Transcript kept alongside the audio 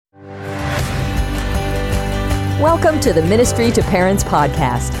Welcome to the Ministry to Parents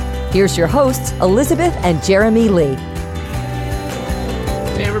podcast. Here's your hosts, Elizabeth and Jeremy Lee.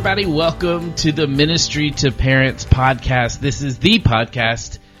 Hey everybody, welcome to the Ministry to Parents podcast. This is the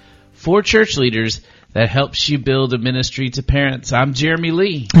podcast for church leaders that helps you build a ministry to parents. I'm Jeremy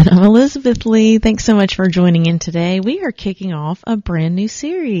Lee. And I'm Elizabeth Lee. Thanks so much for joining in today. We are kicking off a brand new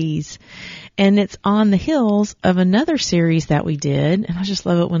series, and it's on the heels of another series that we did. And I just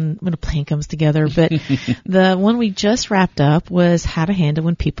love it when a plan comes together. But the one we just wrapped up was how to handle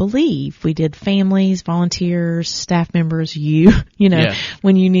when people leave. We did families, volunteers, staff members,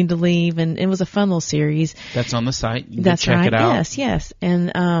 when you need to leave. And it was a fun little series. That's on the site. You That's can check right. it out. Yes.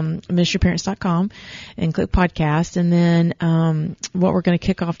 And ministryparents.com and click podcast. And then what we're going to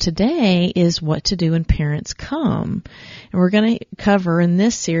kick off today is what to do when parents come. And we're going to cover in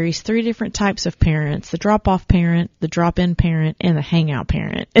this series 3 different types of parents: the drop-off parent, the drop-in parent, and the hangout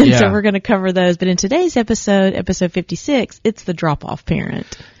parent. And so we're going to cover those. But in today's episode 56, it's the drop-off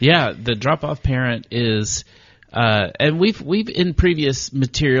parent. Yeah, the drop-off parent is, and we've in previous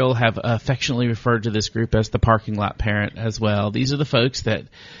material have affectionately referred to this group as the parking lot parent as well. These are the folks that,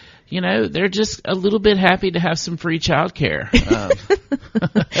 they're just a little bit happy to have some free childcare.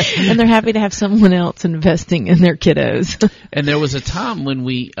 And they're happy to have someone else investing in their kiddos. And there was a time when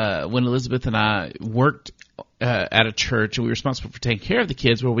when Elizabeth and I worked at a church and we were responsible for taking care of the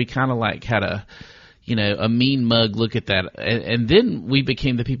kids, where we kind of like had a mean mug look at that. And then we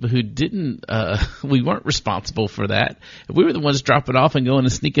became the people who we weren't responsible for that. We were the ones dropping off and going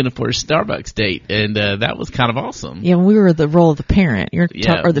and sneaking for a Starbucks date. And that was kind of awesome. Yeah, we were the role of the parent. Or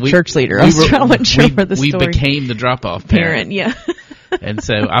the church leader. I wasn't sure for the story. We became the drop-off parent. Yeah. And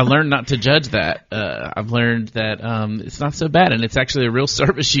so I learned not to judge that. I've learned that it's not so bad, and it's actually a real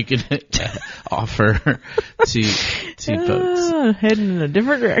service you can offer to folks. Heading in a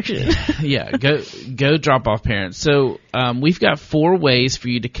different direction. Yeah, go drop-off parents. So we've got 4 ways for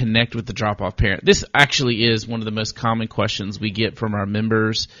you to connect with the drop-off parent. This actually is one of the most common questions we get from our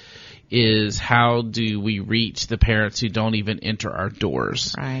members, is how do we reach the parents who don't even enter our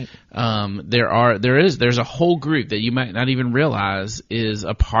doors? Right. There's a whole group that you might not even realize is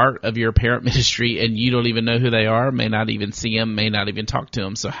a part of your parent ministry, and you don't even know who they are, may not even see them, may not even talk to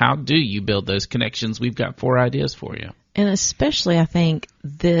them. So how do you build those connections? We've got 4 ideas for you. And especially, I think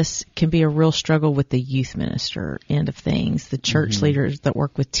this can be a real struggle with the youth minister end of things, the church leaders that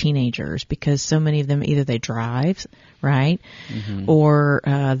work with teenagers, because so many of them, either they drive, right, or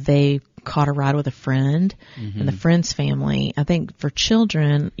they caught a ride with a friend and the friend's family. I think for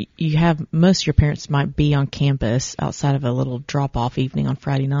children, you have most of your parents might be on campus outside of a little drop-off evening on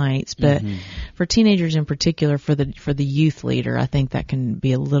Friday nights, but for teenagers in particular, for the youth leader, I think that can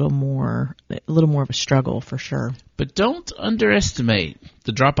be a little more of a struggle for sure. But don't underestimate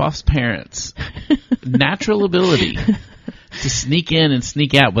the drop-off's parents' natural ability to sneak in and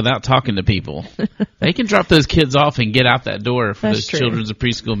sneak out without talking to people. They can drop those kids off and get out that door for those children's and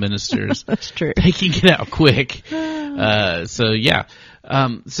preschool ministers. That's true. They can get out quick. So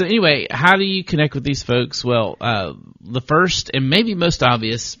anyway, how do you connect with these folks? Well, the first and maybe most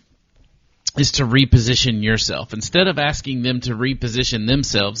obvious is to reposition yourself. Instead of asking them to reposition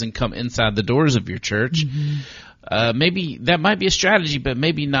themselves and come inside the doors of your church, maybe that might be a strategy, but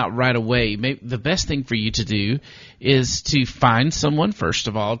maybe not right away. The best thing for you to do is to find someone, first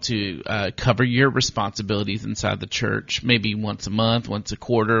of all, to cover your responsibilities inside the church, maybe once a month, once a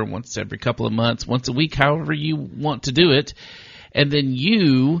quarter, once every couple of months, once a week, however you want to do it. And then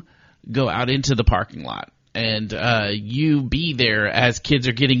you go out into the parking lot. And you be there as kids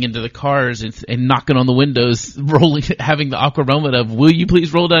are getting into the cars and knocking on the windows, having the awkward moment of, will you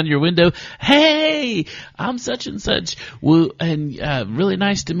please roll down your window? Hey, I'm such and such. Really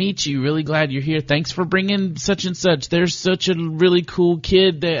nice to meet you. Really glad you're here. Thanks for bringing such and such. There's such a really cool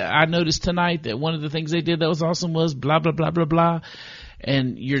kid that I noticed tonight that one of the things they did that was awesome was blah, blah, blah, blah, blah.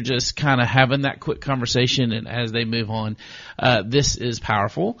 And you're just kind of having that quick conversation, and as they move on, this is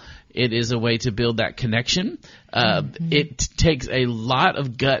powerful. It is a way to build that connection. It takes a lot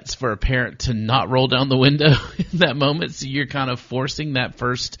of guts for a parent to not roll down the window in that moment, so you're kind of forcing that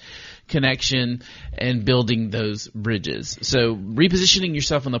first connection and building those bridges. So repositioning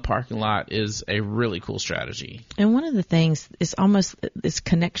yourself in the parking lot is a really cool strategy. And one of the things is it's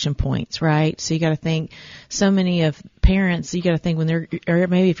connection points, right? So you got to think, so many of parents, you got to think when or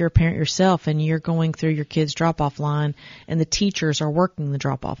maybe if you're a parent yourself and you're going through your kid's drop-off line and the teachers are working the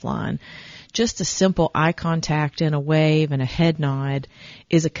drop-off line, just a simple eye contact and a wave and a head nod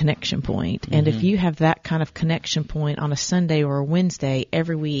is a connection point. And if you have that kind of connection point on a Sunday or a Wednesday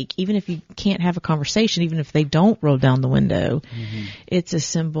every week, even if you can't have a conversation, even if they don't roll down the window, it's as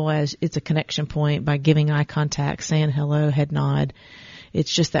simple as it's a connection point by giving eye contact, saying hello, head nod.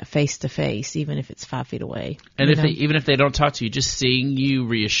 It's just that face to face, even if it's 5 feet away. And even if they don't talk to you, just seeing you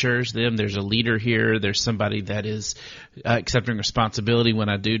reassures them there's a leader here. There's somebody that is accepting responsibility when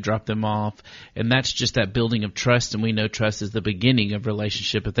I do drop them off. And that's just that building of trust. And we know trust is the beginning of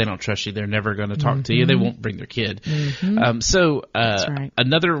relationship. If they don't trust you, they're never going to talk to you. They won't bring their kid. That's right.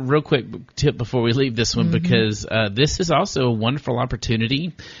 Another real quick tip before we leave this one, because this is also a wonderful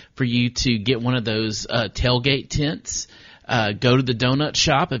opportunity for you to get one of those tailgate tents. Go to the donut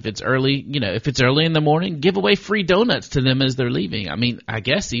shop if it's early. If it's early in the morning, give away free donuts to them as they're leaving. I mean, I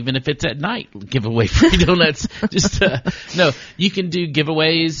guess even if it's at night, give away free donuts. No, you can do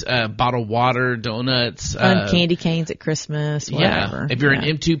giveaways, bottled water, donuts, candy canes at Christmas. Whatever. Yeah, if you're an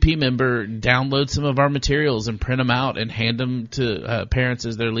M2P member, download some of our materials and print them out and hand them to parents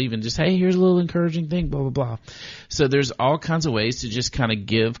as they're leaving. Just, hey, here's a little encouraging thing, blah blah blah. So there's all kinds of ways to just kind of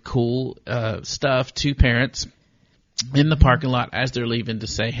give cool stuff to parents in the parking lot as they're leaving to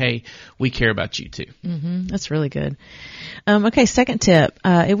say, hey, we care about you too. That's really good. Okay, second tip.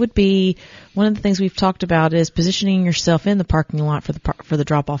 It would be one of the things we've talked about is positioning yourself in the parking lot for the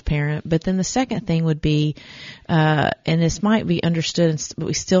drop-off parent. But then the second thing would be, and this might be understood, but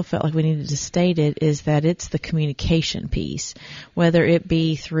we still felt like we needed to state it, is that it's the communication piece, whether it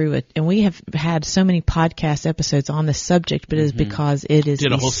be through it. And we have had so many podcast episodes on this subject, but it is because it is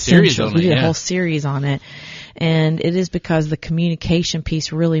did a whole series on it. We did a whole series on it. And it is because the communication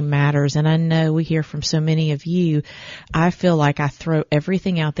piece really matters. And I know we hear from so many of you, I feel like I throw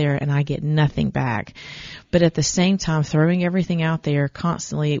everything out there and I get nothing back. But at the same time, throwing everything out there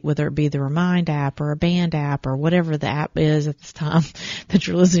constantly, whether it be the Remind app or a Band app or whatever the app is at this time that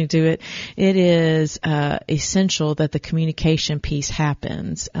you're listening to it, it is essential that the communication piece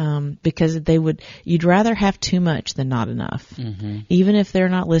happens, because you'd rather have too much than not enough. Even if they're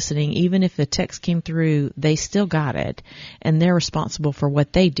not listening, even if the text came through, they still got it, and they're responsible for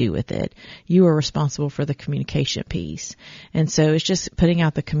what they do with it. You are responsible for the communication piece. And so it's just putting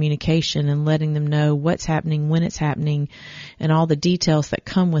out the communication and letting them know what's happening, when it's happening, and all the details that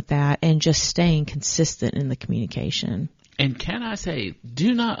come with that, and just staying consistent in the communication. And can I say,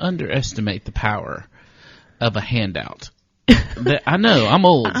 do not underestimate the power of a handout. I know, I'm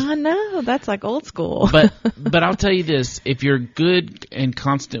old. I know, that's like old school. but I'll tell you this, if you're good and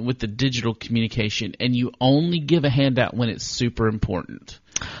constant with the digital communication and you only give a handout when it's super important.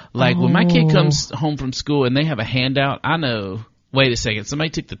 Like when my kid comes home from school and they have a handout, I know, wait a second, somebody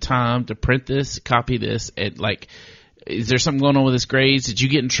took the time to print this, copy this, and like, is there something going on with his grades? Did you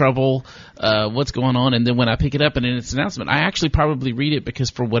get in trouble? What's going on? And then when I pick it up and it's an announcement, I actually probably read it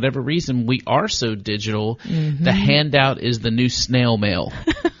because for whatever reason, we are so digital. The handout is the new snail mail.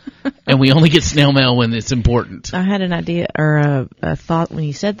 And we only get snail mail when it's important. I had an idea or a thought when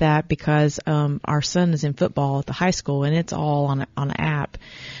you said that because our son is in football at the high school and it's all on an app.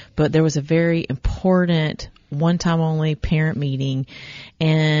 But there was a very important one-time only parent meeting,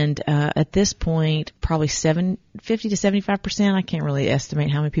 and at this point, probably 50 to 75%. I can't really estimate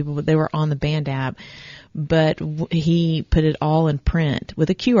how many people, but they were on the Band app. But he put it all in print with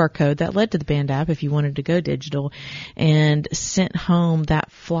a QR code that led to the Band app if you wanted to go digital, and sent home that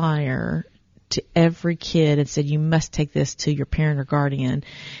flyer to every kid and said, you must take this to your parent or guardian.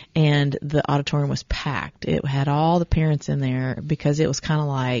 And the auditorium was packed. It had all the parents in there because it was kind of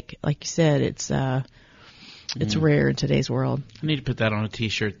like you said, it's rare in today's world. I need to put that on a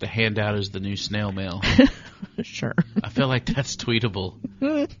T-shirt. The handout is the new snail mail. Sure. I feel like that's tweetable.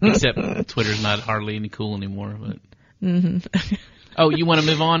 Except Twitter's not hardly any cool anymore. But Oh, you want to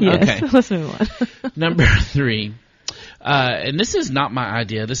move on? Yes, okay. Let's move on. Number 3. And this is not my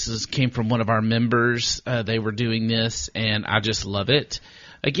idea. This came from one of our members. They were doing this, and I just love it.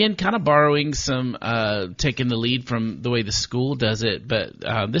 Again, kind of borrowing some, taking the lead from the way the school does it,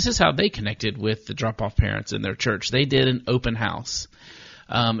 but this is how they connected with the drop-off parents in their church. They did an open house,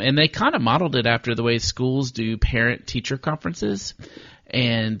 and they kind of modeled it after the way schools do parent-teacher conferences.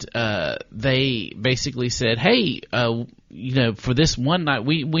 And they basically said, hey, for this one night,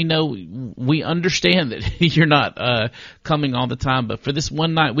 we understand that you're not coming all the time, but for this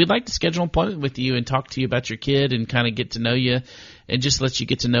one night, we'd like to schedule an appointment with you and talk to you about your kid and kind of get to know you and just let you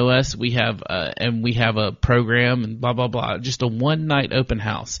get to know us. We have a program and blah, blah, blah. Just a one-night open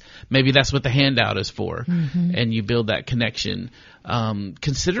house. Maybe that's what the handout is for, and you build that connection.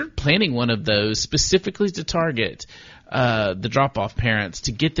 Consider planning one of those specifically to target the drop-off parents,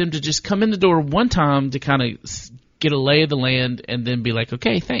 to get them to just come in the door one time to kind of get a lay of the land, and then be like,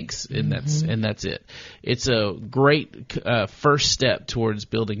 okay, thanks, and that's it. It's a great first step towards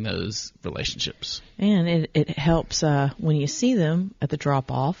building those relationships. And it helps when you see them at the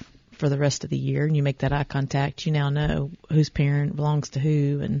drop-off for the rest of the year, and you make that eye contact. You now know whose parent belongs to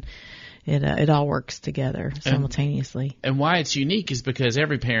who, and it all works together simultaneously. And why it's unique is because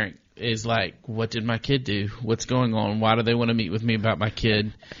every parent is like, what did my kid do? What's going on? Why do they want to meet with me about my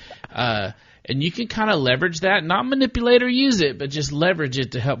kid? And you can kind of leverage that, not manipulate or use it, but just leverage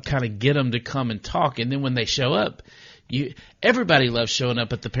it to help kind of get them to come and talk. And then when they show up, everybody loves showing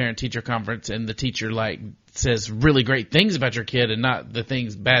up at the parent-teacher conference, and the teacher says really great things about your kid and not the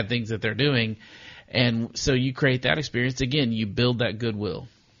bad things that they're doing. And so you create that experience. Again, you build that goodwill.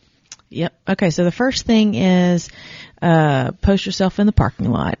 Yep. Okay, so the first thing is post yourself in the parking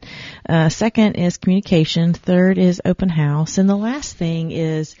lot. Second is communication. Third is open house. And the last thing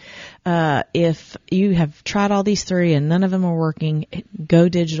is if you have tried all these three and none of them are working, go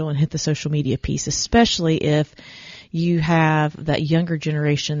digital and hit the social media piece, especially if you have that younger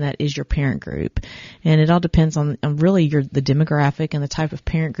generation that is your parent group. And it all depends on really the demographic and the type of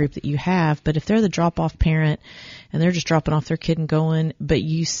parent group that you have. But if they're the drop-off parent and they're just dropping off their kid and going, but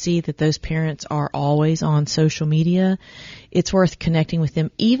you see that those parents are always on social media, it's worth connecting with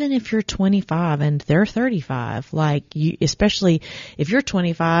them, even if you're 25 and they're 35. Especially if you're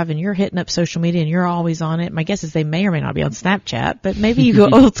 25 and you're hitting up social media and you're always on it. My guess is they may or may not be on Snapchat, but maybe you go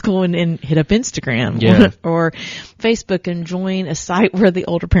old school and hit up Instagram or Facebook and join a site where the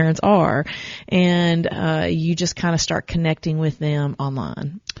older parents are, and you just kind of start connecting with them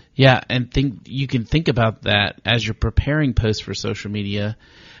online. Yeah, and you can think about that as you're preparing posts for social media.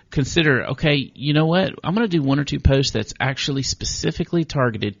 Consider, okay, you know what? I'm going to do one or two posts that's actually specifically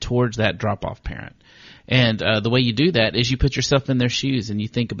targeted towards that drop-off parent. And the way you do that is you put yourself in their shoes and you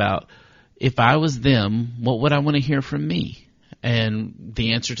think about, if I was them, what would I want to hear from me? And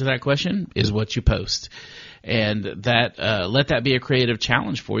the answer to that question is what you post. And that let that be a creative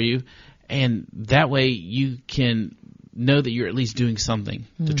challenge for you. And that way you can know that you're at least doing something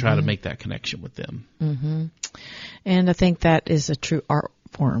to try to make that connection with them. Mm-hmm. And I think that is a true art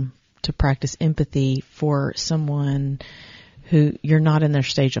form, to practice empathy for someone who you're not in their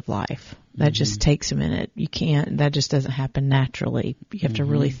stage of life. That just takes a minute. That just doesn't happen naturally. You have to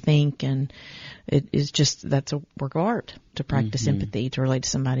really think, and it is that's a work of art to practice empathy, to relate to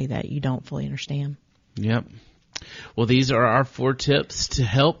somebody that you don't fully understand. Yep. Well, these are our 4 tips to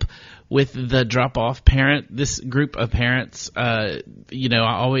help with the drop-off parent, this group of parents. I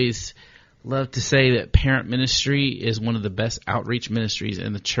always love to say that parent ministry is one of the best outreach ministries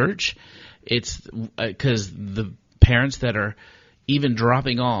in the church. It's because the parents that are even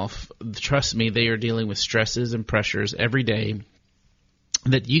dropping off, trust me, they are dealing with stresses and pressures every day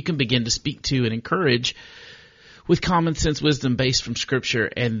that you can begin to speak to and encourage with common sense wisdom based from Scripture,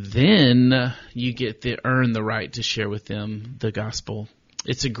 and then you get to earn the right to share with them the gospel.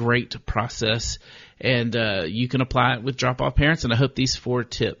 It's a great process, and you can apply it with drop-off parents, and I hope these 4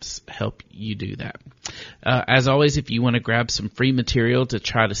 tips help you do that. As always, if you want to grab some free material to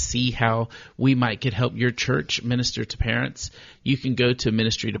try to see how we could help your church minister to parents, you can go to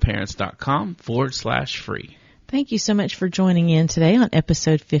ministrytoparents.com/free. Thank you so much for joining in today on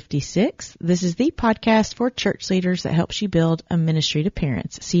episode 56. This is the podcast for church leaders that helps you build a ministry to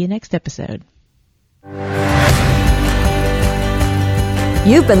parents. See you next episode.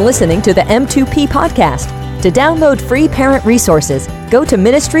 You've been listening to the M2P podcast. To download free parent resources, go to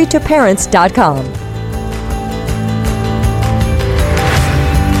ministrytoparents.com.